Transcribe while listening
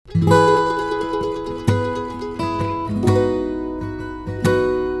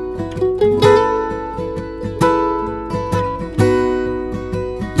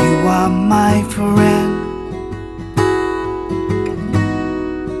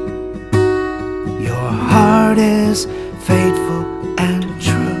heart is faithful and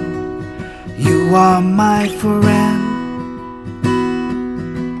true. You are my friend,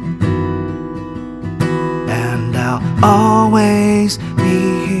 and I'll always be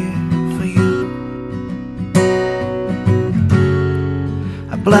here for you.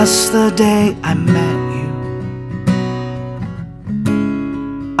 I bless the day I met you.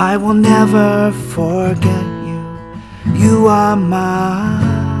 I will never forget you. You are my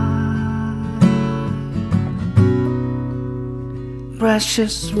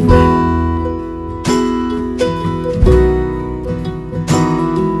precious friend.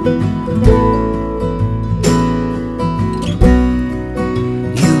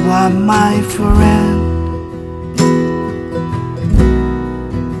 You are my friend.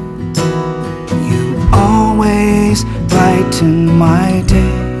 You always brighten my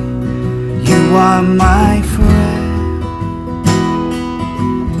day. You are my friend.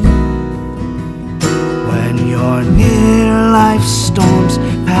 When you're near, life's storms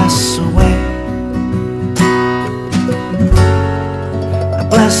pass away. I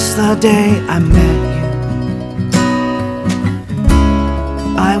bless the day I met you.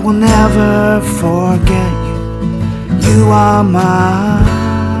 I will never forget you. You are my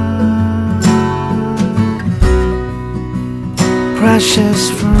precious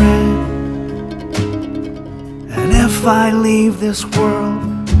friend. And if I leave this world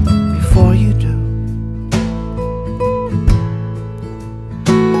before you do,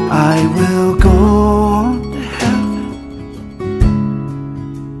 I will go on to heaven,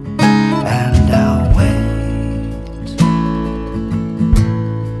 and I'll wait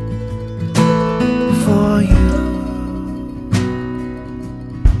for you.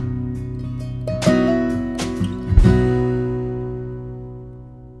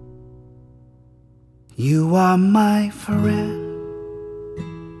 You are my friend.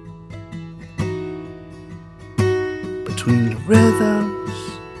 Between the rhythms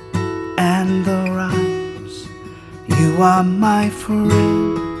and the rhymes, you are my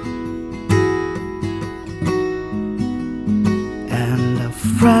friend, and a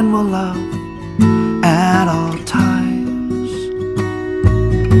friend will love at all times.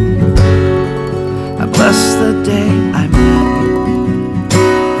 I bless the day I met you.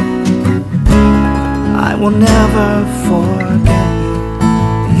 I will never forget you.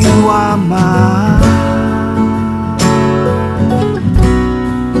 You are my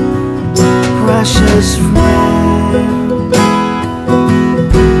precious friend.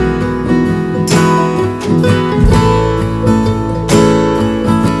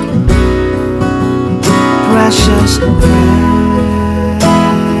 Precious friend.